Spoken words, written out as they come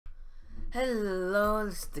Hello,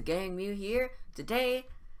 this is the Gang Mew here. Today,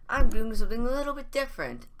 I'm doing something a little bit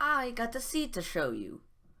different. I got the seed to show you.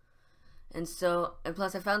 And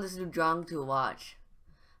plus I found this new drawing to watch.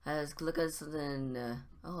 Let's look at something,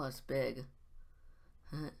 oh, it's big.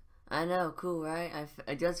 I know, cool, right?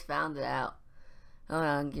 I just found it out. Hold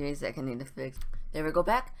on, give me a second, I need to fix. There we go,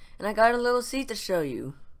 back, and I got a little seed to show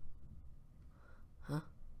you. Huh?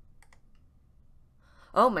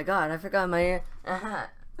 Oh my god, I forgot my ear.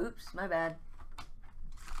 Oops, my bad.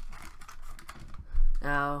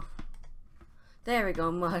 Now, there we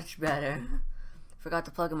go, much better. Forgot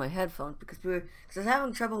to plug in my headphones because I was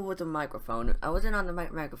having trouble with the microphone. I wasn't on the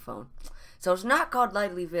microphone, so it's not called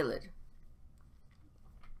Lively Village.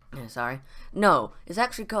 Yeah, sorry. No, it's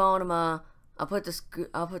actually called I'll put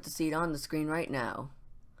the seed on the screen right now.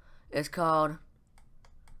 It's called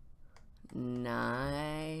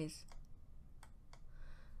Nice.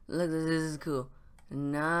 Look, this is cool.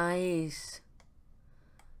 Nice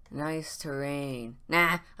terrain.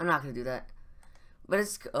 Nah, I'm not gonna do that. But the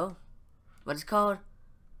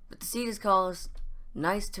seed is called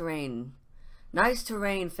Nice Terrain. Nice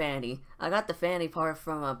Terrain Fanny. I got the fanny part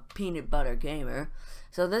from a peanut butter gamer.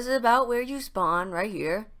 So this is about where you spawn, right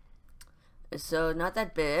here. So not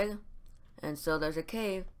that big. And so there's a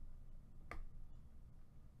cave.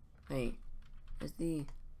 Wait,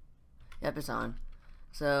 yep, it's on.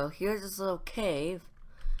 So here's this little cave.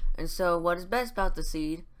 And so what is best about the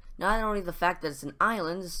seed, not only the fact that it's an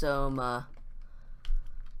island, so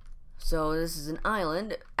this is an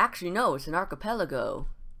island. Actually, no, it's an archipelago.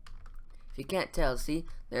 If you can't tell, see,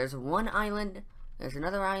 there's one island, there's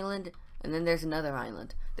another island, and then there's another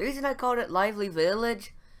island. The reason I called it Lively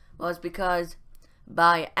Village was because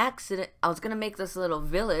by accident, I was gonna make this little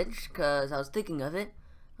village because I was thinking of it.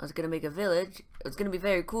 I was gonna make a village. It was gonna be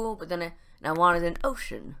very cool, but then I wanted an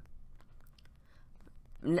ocean.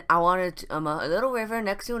 I wanted a little river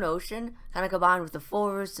next to an ocean, kind of combined with the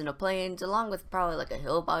forest and the plains, along with probably like a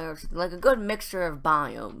hill biome or something, like a good mixture of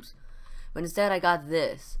biomes. But instead, I got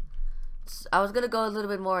this. I was gonna go a little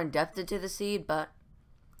bit more in depth into the seed, but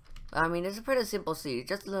I mean, it's a pretty simple seed.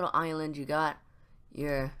 Just a little island. You got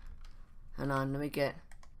your, hold on, let me get.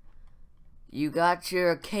 You got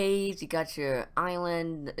your caves. You got your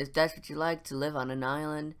island. If that's what you like to live on an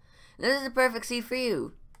island, this is the perfect seed for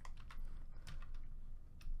you.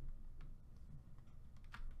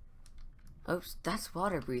 Oops, that's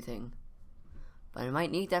water breathing. But I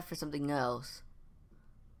might need that for something else.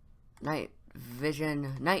 Night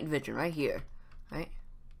vision right here. Right?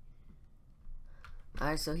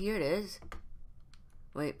 Alright, so here it is.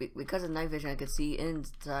 Wait, because of night vision I could see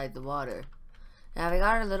inside the water. Now we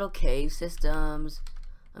got our little cave systems.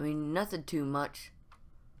 I mean, nothing too much.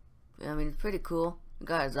 I mean, it's pretty cool. We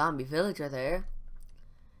got a zombie villager there.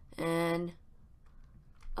 And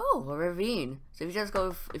oh, a ravine. So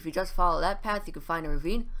if you just follow that path, you can find a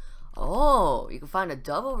ravine. Oh, you can find a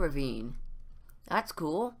double ravine. That's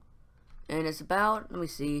cool. And it's about, let me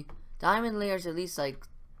see, diamond layers at least like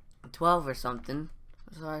 12 or something,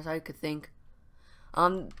 as far as I could think.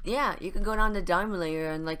 Yeah, you can go down the diamond layer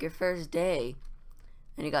on like your first day,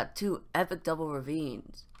 and you got 2 epic double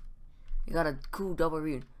ravines. You got a cool double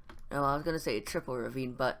ravine. No, I was gonna say a triple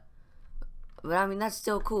ravine, but I mean, that's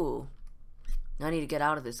still cool. I need to get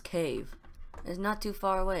out of this cave. It's not too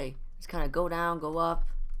far away. Just kind of go down, go up.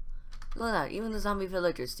 Look at that. Even the zombie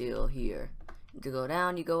villager's still here. You go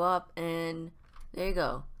down, you go up, and there you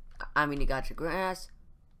go. I mean, you got your grass.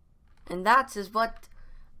 And this is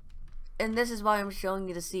why I'm showing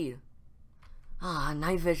you the seed. Ah,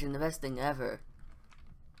 night vision, the best thing ever.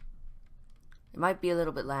 It might be a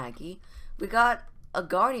little bit laggy. We got a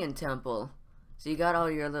guardian temple. So you got all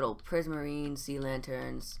your little prismarine, sea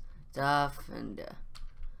lanterns, stuff, and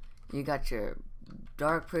you got your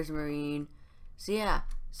dark prismarine. So yeah,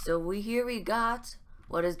 so we got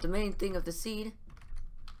what is the main thing of the seed.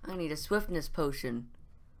 I need a swiftness potion.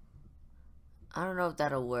 I don't know if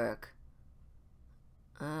that'll work.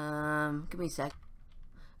 Give me a sec.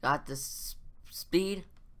 Got the speed,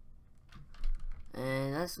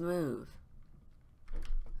 and let's move.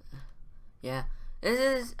 Yeah,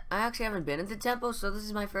 I actually haven't been in the temple, so this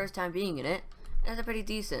is my first time being in it. That's a pretty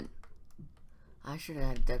decent. I should have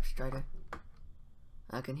had a depth strider.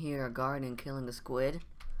 I can hear a guardian killing a squid.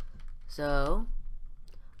 So,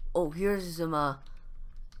 oh, here's some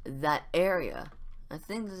that area. I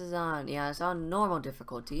think this is on, yeah, it's on normal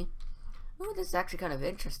difficulty. Oh, this is actually kind of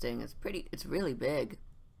interesting. It's really big.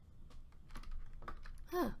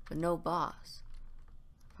 Huh, but no boss.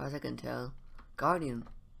 As far as I can tell. Guardian.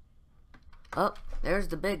 Oh, there's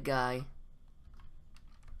the big guy.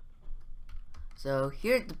 So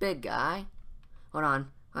here's the big guy. Hold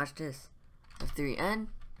on, watch this. F3N.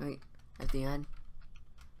 Wait, F3N.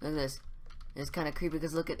 Look at this. It's kind of creepy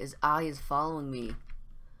because look at his eye is following me.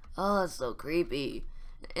 Oh, that's so creepy.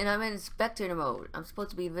 And I'm in spectator mode. I'm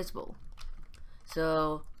supposed to be invisible.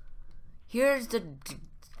 So, here's the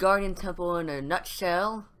Guardian Temple in a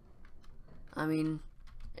nutshell. I mean,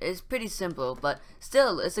 it's pretty simple, but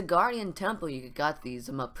still, it's a Guardian Temple. You got these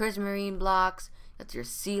prismarine blocks. You got your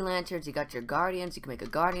sea lanterns. You got your guardians. You can make a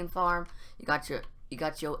guardian farm. You got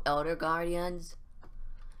your elder guardians.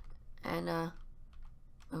 And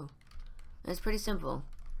oh, it's pretty simple.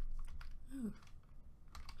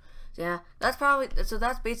 So yeah,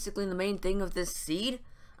 that's basically the main thing of this seed.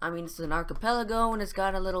 I mean, it's an archipelago and it's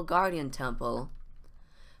got a little guardian temple.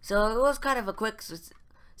 So it was kind of a quick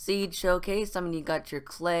seed showcase. I mean, you got your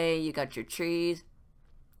clay, you got your trees,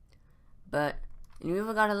 but you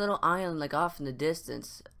even got a little island like off in the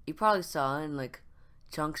distance. You probably saw it in like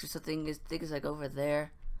chunks or something. I think it's like over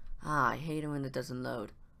there. Ah, I hate it when it doesn't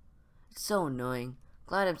load. It's so annoying.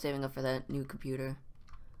 Glad I'm saving up for that new computer.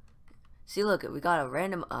 See, look, we got a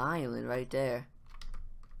random island right there.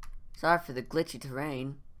 Sorry for the glitchy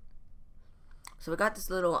terrain. So we got this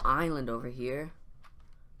little island over here.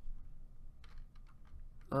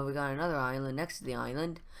 Well, we got another island next to the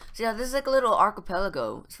island. So yeah, this is like a little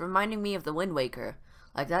archipelago. It's reminding me of the Wind Waker.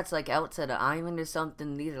 Like that's like outside an island or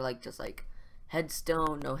something. These are like just like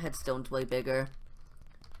headstone. No, headstone's way bigger.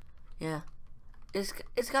 Yeah. It's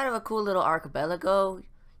kind of a cool little archipelago.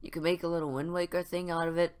 You can make a little Wind Waker thing out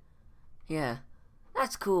of it. Yeah,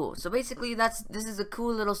 that's cool. So basically, this is a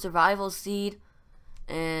cool little survival seed.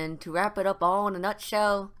 And to wrap it up all in a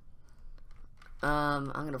nutshell,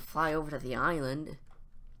 I'm gonna fly over to the island,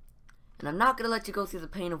 and I'm not gonna let you go through the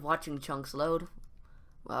pain of watching chunks load.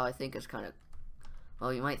 Well, I think it's kind of,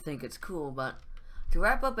 well, you might think it's cool, but to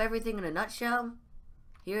wrap up everything in a nutshell,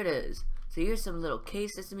 here it is. So here's some little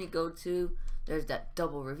cave system you go to. There's that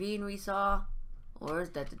double ravine we saw. Or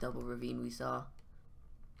is that the double ravine we saw?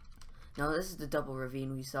 No, this is the double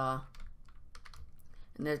ravine we saw.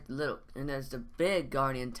 And there's the big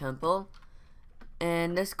Guardian Temple.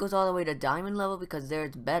 And this goes all the way to diamond level because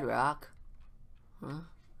there's bedrock. Huh?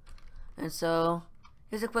 And so,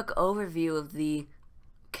 here's a quick overview of the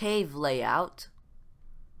cave layout.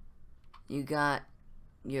 You got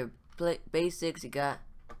your basics, you got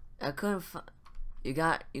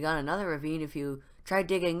another ravine. If you try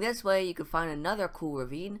digging this way, you can find another cool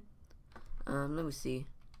ravine. Let me see.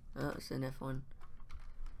 Oh, it's an F1.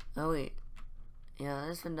 Oh wait. Yeah,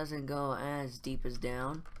 this one doesn't go as deep as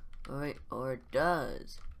down. Or it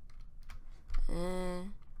does.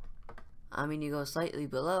 I mean, you go slightly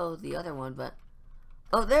below the other one, but...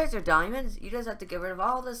 Oh, there's your diamonds! You just have to get rid of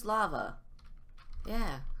all this lava.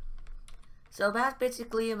 Yeah. So that's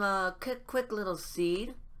basically a quick little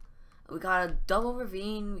seed. We got a double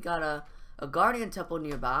ravine, we got a Guardian Temple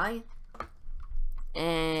nearby.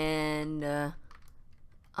 And,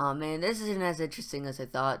 oh man, this isn't as interesting as I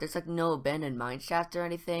thought. There's like no abandoned mine shaft or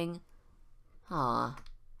anything. Aw.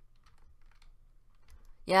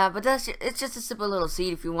 Yeah, but it's just a simple little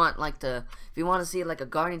seed if you want if you want to see like a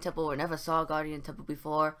Guardian Temple or never saw a Guardian Temple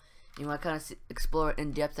before. You want to kind of explore it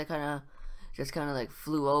in depth. I just kind of like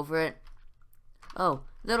flew over it. Oh,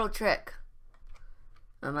 little trick.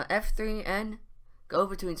 F3N, go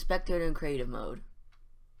between spectator and creative mode.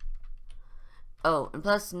 Oh, and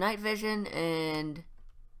plus night vision and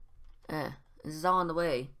this is all on the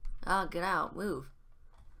way. Ah, get out, move.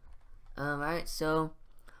 Alright, so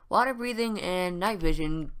water breathing and night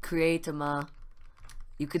vision create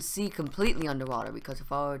you could see completely underwater, because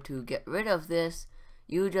if I were to get rid of this,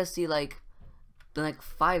 you would just see like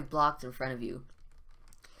 5 blocks in front of you.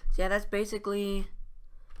 So yeah, that's basically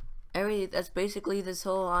this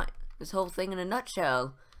whole thing in a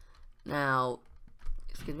nutshell. Now,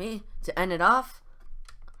 excuse me, to end it off.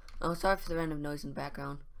 Oh, sorry for the random noise in the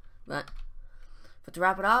background, but to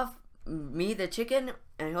wrap it off, me the chicken,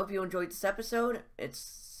 and I hope you enjoyed this episode. It's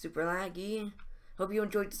super laggy. Hope you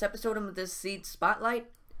enjoyed this episode of this seed spotlight,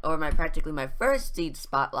 or practically my first seed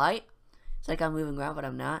spotlight. It's like I'm moving around, but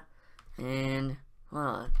I'm not. And hold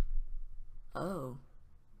on. Oh,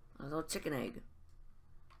 a little chicken egg.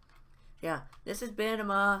 Yeah, this has been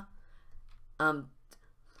I'll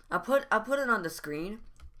put it on the screen.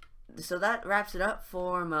 So that wraps it up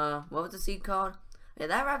for what was the seed called? Yeah,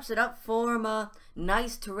 that wraps it up for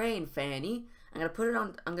nice terrain fanny. I'm gonna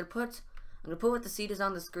put what the seed is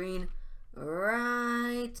on the screen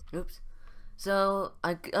right. Oops. So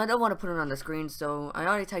I don't want to put it on the screen, so I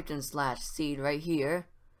already typed in /seed right here.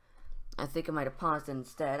 I think I might have paused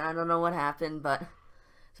instead. I don't know what happened, but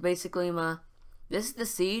so basically this is the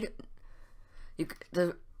seed.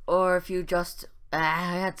 Or if you just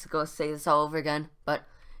I had to go say this all over again, but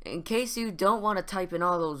in case you don't want to type in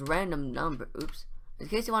all those random numbers, in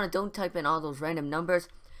case you don't type in all those random numbers,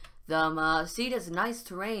 the seed is nice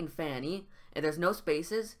terrain fanny, and there's no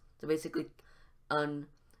spaces, so basically,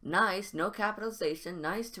 nice, no capitalization,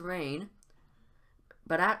 nice terrain,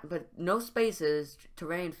 but no spaces,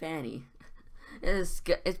 terrain fanny. It's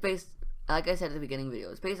based, like I said at the beginning of the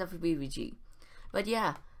video, it's based off of BVG. But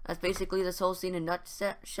yeah, that's basically this whole scene in a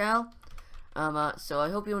nutshell. So I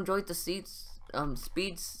hope you enjoyed the seed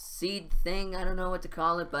thing. I don't know what to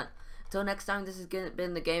call it, but until next time, this has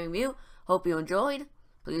been the Gaming Mew. Hope you enjoyed.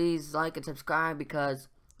 Please like and subscribe, because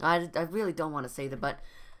I really don't want to say that, but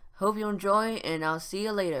hope you enjoy, and I'll see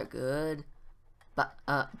you later. Bye.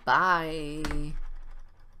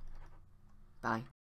 Bye.